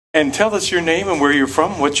And tell us your name and where you're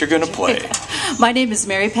from, what you're going to play. My name is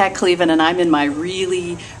Mary Pat Kleven, and I'm in my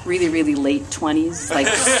really late 20s, like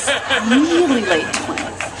really late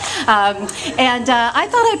 20s. I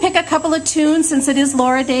thought I'd pick a couple of tunes, since it is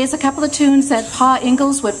Laura Days, a couple of tunes that Pa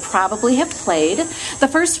Ingalls would probably have played. The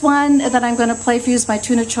first one that I'm going to play for you is my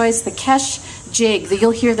tune of choice, the Kesh Jig.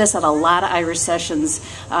 You'll hear this at a lot of Irish sessions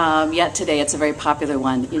yet today. It's a very popular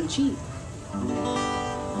one in G.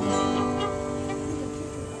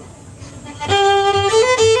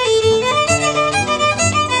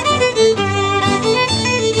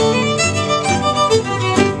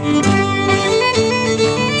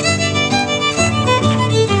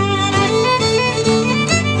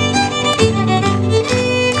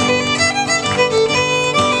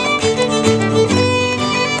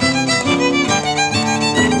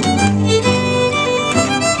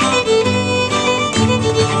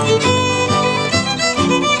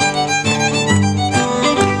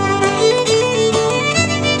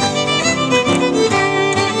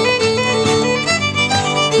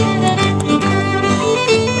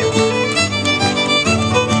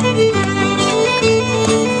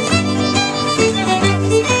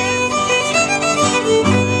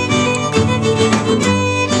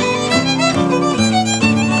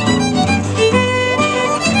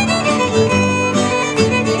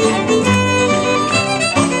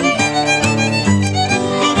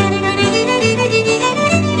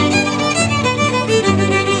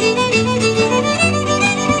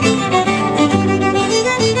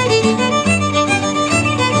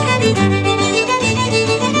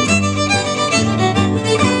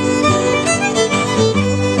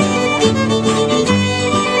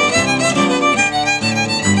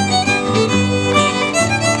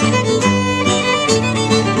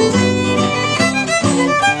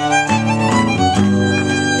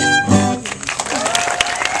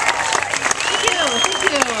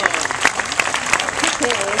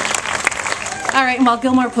 All right, and while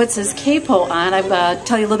Gilmore puts his capo on, I'm going to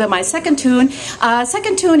tell you a little bit my second tune.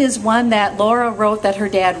 Second tune is one that Laura wrote that her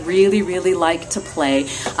dad really liked to play.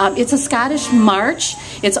 It's a Scottish march.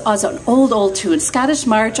 It's an old tune. Scottish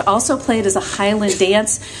march, also played as a Highland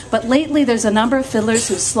dance, but lately there's a number of fiddlers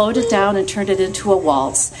who've slowed it down and turned it into a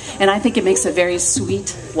waltz, and I think it makes a very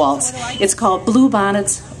sweet waltz. It's called Blue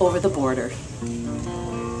Bonnets Over the Border.